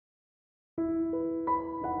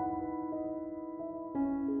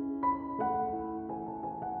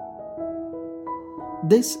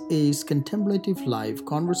This is Contemplative Life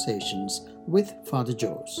Conversations with Father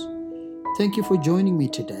Jose. Thank you for joining me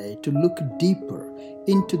today to look deeper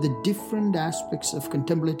into the different aspects of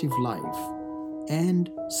contemplative life and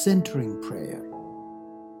centering prayer.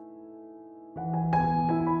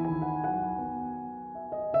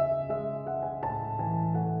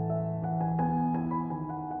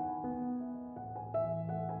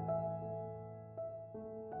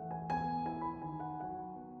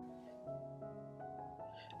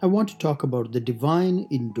 I want to talk about the divine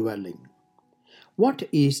indwelling. What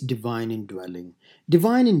is divine indwelling?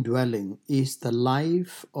 Divine indwelling is the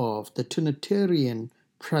life of the Trinitarian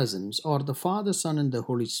presence, or the Father, Son, and the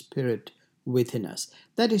Holy Spirit within us.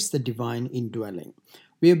 That is the divine indwelling.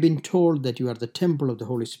 We have been told that you are the temple of the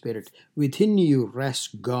Holy Spirit. Within you rests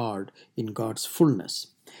God in God's fullness.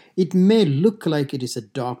 It may look like it is a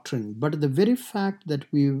doctrine, but the very fact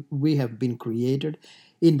that we have been created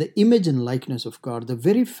in the image and likeness of God, the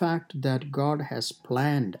very fact that God has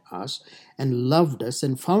planned us and loved us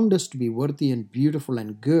and found us to be worthy and beautiful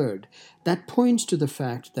and good, that points to the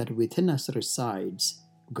fact that within us resides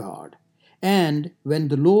God. And when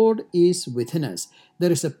the Lord is within us,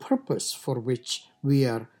 there is a purpose for which we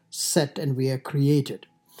are set and we are created.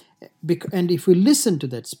 And if we listen to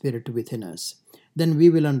that Spirit within us, then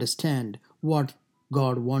we will understand what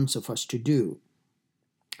God wants of us to do.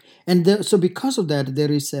 And so because of that,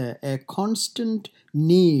 there is a constant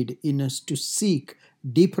need in us to seek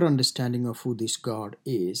deeper understanding of who this God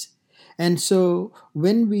is. And so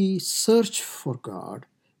when we search for God,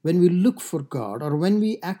 when we look for God, or when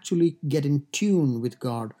we actually get in tune with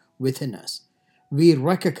God within us, we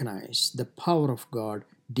recognize the power of God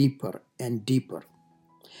deeper and deeper.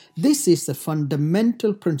 This is the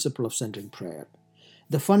fundamental principle of centering prayer.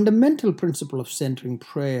 The fundamental principle of centering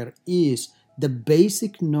prayer is the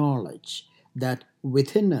basic knowledge that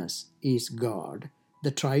within us is God,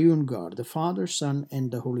 the triune God, the Father, Son,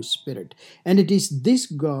 and the Holy Spirit. And it is this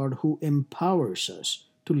God who empowers us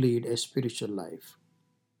to lead a spiritual life.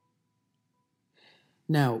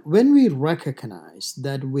 Now, when we recognize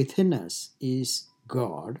that within us is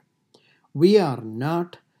God, we are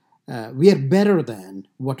better than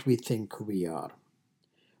what we think we are.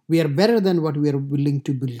 We are better than what we are willing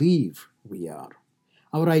to believe we are.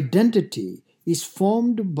 Our identity is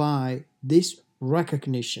formed by this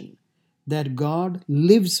recognition that God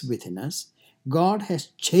lives within us. God has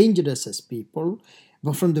changed us as people,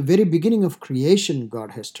 but from the very beginning of creation,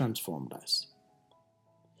 God has transformed us.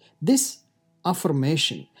 This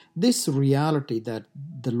affirmation, this reality that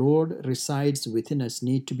the Lord resides within us,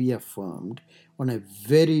 need to be affirmed on a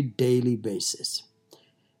very daily basis.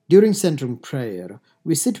 During centering prayer,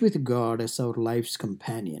 we sit with God as our life's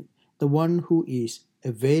companion, the one who is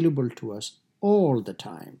available to us all the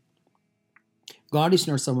time. God is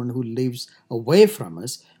not someone who lives away from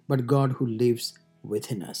us, but God who lives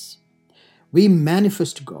within us. We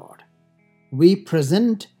manifest God. We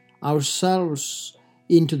present ourselves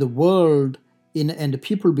into the world, and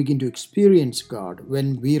people begin to experience God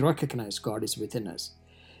when we recognize God is within us.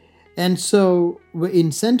 And so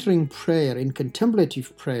in centering prayer, in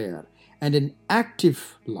contemplative prayer, and in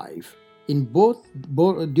active life,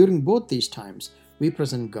 during both these times, we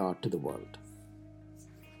present God to the world.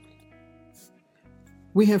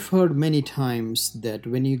 We have heard many times that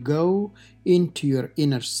when you go into your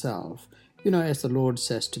inner self, as the Lord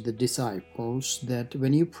says to the disciples, that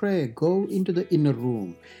when you pray, go into the inner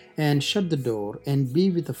room and shut the door and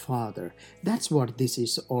be with the Father. That's what this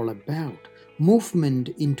is all about. Movement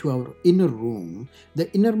into our inner room,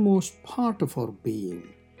 the innermost part of our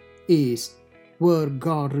being, is where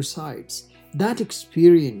God resides. That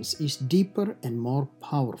experience is deeper and more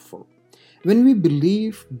powerful. When we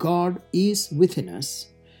believe God is within us,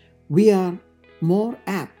 we are more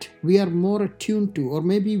apt, we are more attuned to, or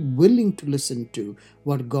maybe willing to listen to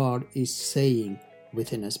what God is saying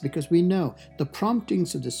within us, because we know the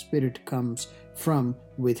promptings of the Spirit comes from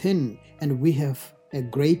within, and we have a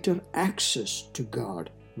greater access to God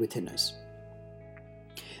within us.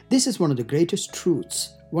 This is one of the greatest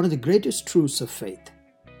truths of faith.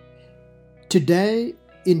 Today,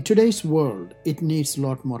 in today's world, it needs a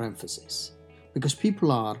lot more emphasis, because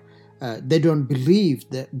people they don't believe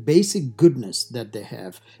the basic goodness that they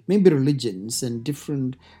have. Maybe religions and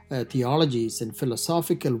different theologies and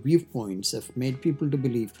philosophical viewpoints have made people to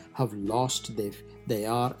believe how lost they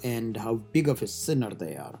are and how big of a sinner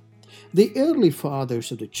they are. The early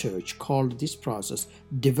fathers of the church called this process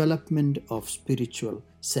development of spiritual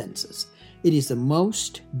senses. It is the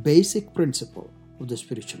most basic principle of the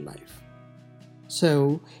spiritual life.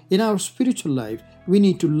 So, in our spiritual life, we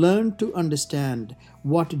need to learn to understand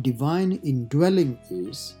what divine indwelling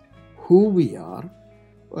is, who we are,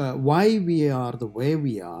 why we are the way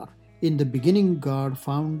we are. In the beginning, God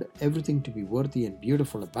found everything to be worthy and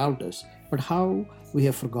beautiful about us, but how we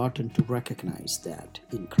have forgotten to recognize that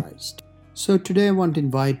in Christ. So today I want to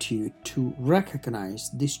invite you to recognize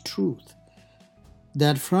this truth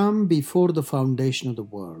that from before the foundation of the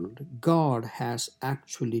world, God has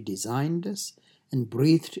actually designed us and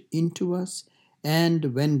breathed into us.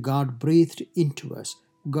 And when God breathed into us,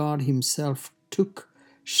 God Himself took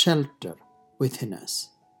shelter within us.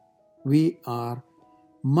 We are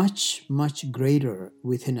much, much greater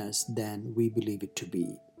within us than we believe it to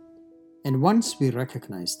be. And once we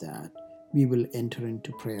recognize that, we will enter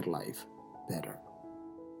into prayer life better.